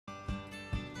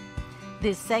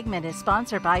This segment is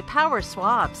sponsored by Power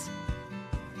Swabs.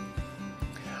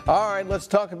 All right, let's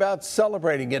talk about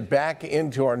celebrating. Get back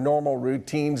into our normal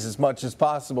routines as much as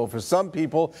possible. For some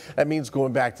people, that means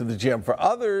going back to the gym. For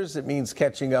others, it means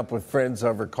catching up with friends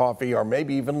over coffee or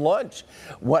maybe even lunch.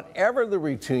 Whatever the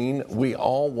routine, we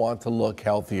all want to look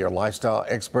healthier. Lifestyle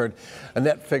expert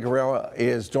Annette Figueroa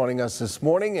is joining us this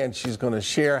morning, and she's going to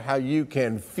share how you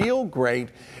can feel great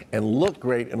and look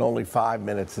great in only 5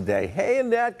 minutes a day. Hey,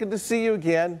 Annette, good to see you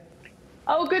again.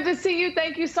 Oh, good to see you.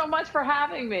 Thank you so much for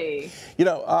having me. You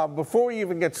know, before we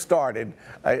even get started,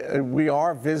 we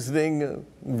are visiting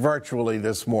virtually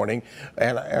this morning,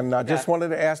 and I just wanted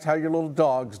to ask how your little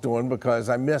dog's doing, because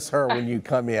I miss her when you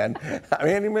come in. I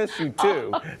mean, I miss you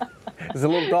too. Is the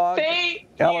little dog,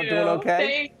 Ella, doing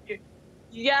okay? Thank you.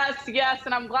 Yes,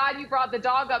 and I'm glad you brought the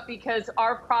dog up, because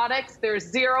our products, there's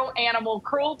zero animal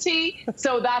cruelty,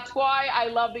 so that's why I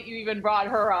love that you even brought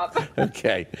her up.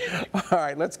 Okay. All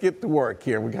right, let's get to work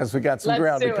here, because we got some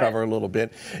ground to cover a little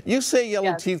bit. You say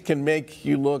yellow teeth can make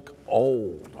you look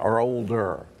old or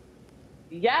older.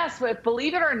 Yes, but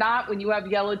believe it or not, when you have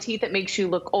yellow teeth, it makes you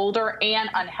look older and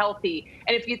unhealthy.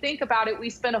 And if you think about it, we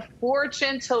spend a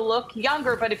fortune to look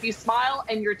younger, but if you smile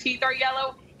and your teeth are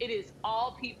yellow, it is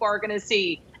all people are going to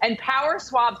see. And Power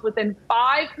Swabs within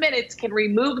 5 minutes can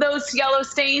remove those yellow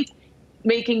stains,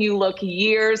 making you look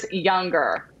years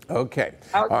younger. Okay.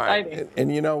 How exciting. All right.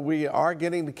 And you know, we are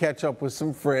getting to catch up with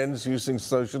some friends using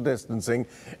social distancing.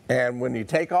 And when you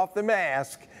take off the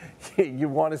mask, you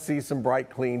want to see some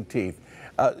bright, clean teeth.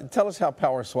 Tell us how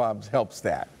Power Swabs helps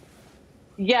that.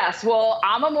 Yes, well,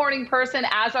 I'm a morning person,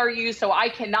 as are you, so I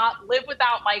cannot live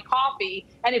without my coffee.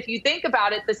 And if you think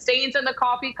about it, the stains in the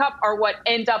coffee cup are what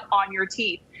end up on your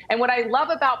teeth. And what I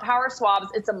love about Power Swabs,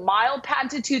 it's a mild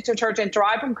patented tooth detergent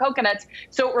derived from coconuts,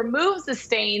 so it removes the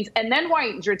stains and then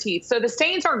whitens your teeth. So the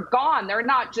stains are gone, they're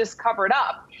not just covered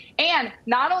up. And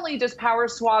not only does Power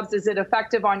Swabs is it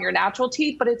effective on your natural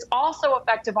teeth, but it's also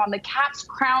effective on the caps,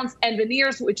 crowns, and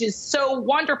veneers, which is so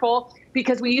wonderful,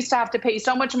 because we used to have to pay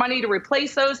so much money to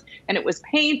replace those, and it was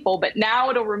painful. But now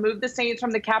it'll remove the stains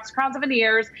from the caps, crowns, and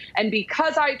veneers. And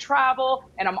because I travel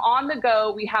and I'm on the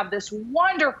go, we have this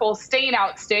wonderful stain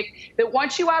out stick that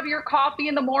once you have your coffee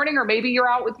in the morning, or maybe you're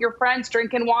out with your friends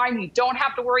drinking wine, you don't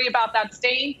have to worry about that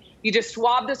stain. You just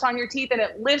swab this on your teeth and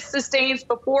it lifts the stains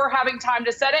before having time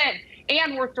to set in.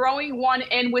 And we're throwing one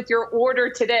in with your order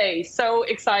today. So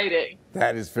exciting.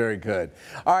 That is very good.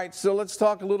 All right, so let's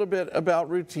talk a little bit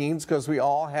about routines, because we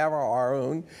all have our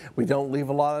own. We don't leave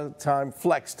a lot of time,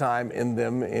 flex time in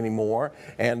them anymore.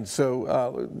 And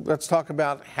so let's talk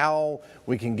about how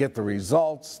we can get the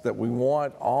results that we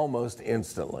want almost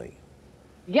instantly.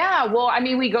 Yeah, well, I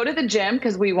mean, we go to the gym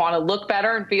because we want to look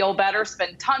better and feel better,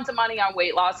 spend tons of money on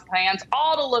weight loss plans,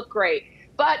 all to look great.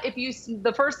 But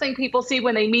the first thing people see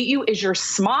when they meet you is your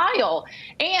smile.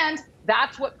 And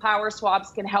that's what Power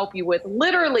Swabs can help you with.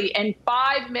 Literally in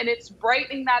 5 minutes,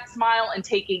 brightening that smile and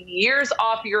taking years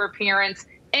off your appearance,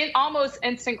 and almost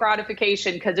instant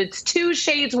gratification, because it's 2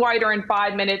 shades whiter in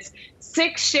 5 minutes,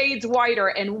 6 shades whiter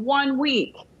in 1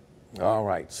 week. All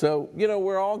right. So, you know,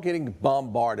 we're all getting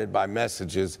bombarded by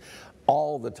messages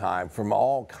all the time from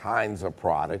all kinds of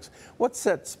products. What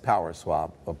sets Power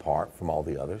Swab apart from all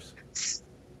the others?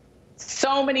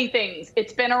 So many things.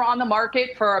 It's been on the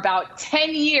market for about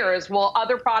 10 years while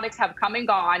other products have come and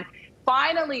gone.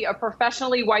 Finally, a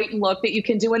professionally whitened look that you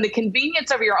can do in the convenience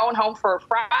of your own home for a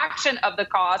fraction of the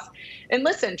cost. And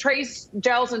listen, trays,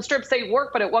 gels, and strips, they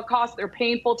work, but at what cost? They're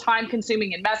painful,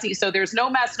 time-consuming, and messy. So there's no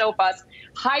mess, no fuss.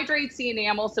 Hydrates the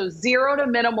enamel, so 0 to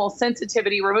minimal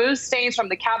sensitivity. Removes stains from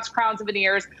the caps, crowns, and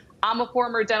veneers. I'm a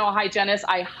former dental hygienist.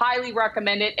 I highly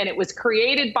recommend it, and it was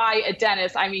created by a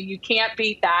dentist. I mean, you can't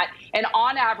beat that. And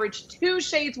on average, 2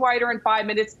 shades whiter in 5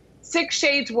 minutes, 6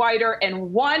 shades whiter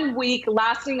in 1 week,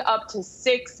 lasting up to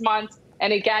 6 months.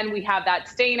 And again, we have that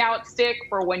stain out stick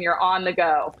for when you're on the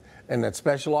go. And that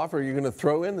special offer, you're going to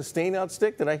throw in the stain out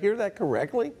stick? Did I hear that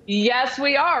correctly? Yes,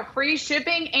 we are. Free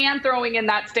shipping and throwing in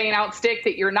that stain out stick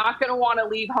that you're not going to want to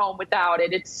leave home without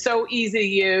it. It's so easy to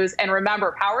use. And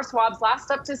remember, Power Swabs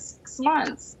last up to 6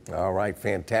 months. All right,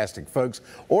 fantastic, folks.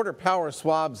 Order Power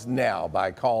Swabs now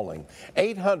by calling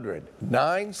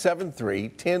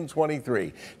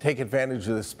 800-973-1023. Take advantage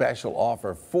of the special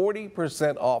offer,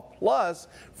 40% off plus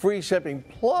free shipping,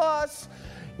 plus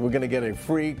we're going to get a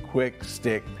free quick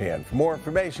stick pen. For more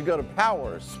information, go to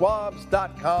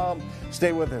powerswabs.com.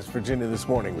 Stay with us. Virginia This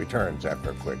Morning returns after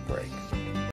a quick break.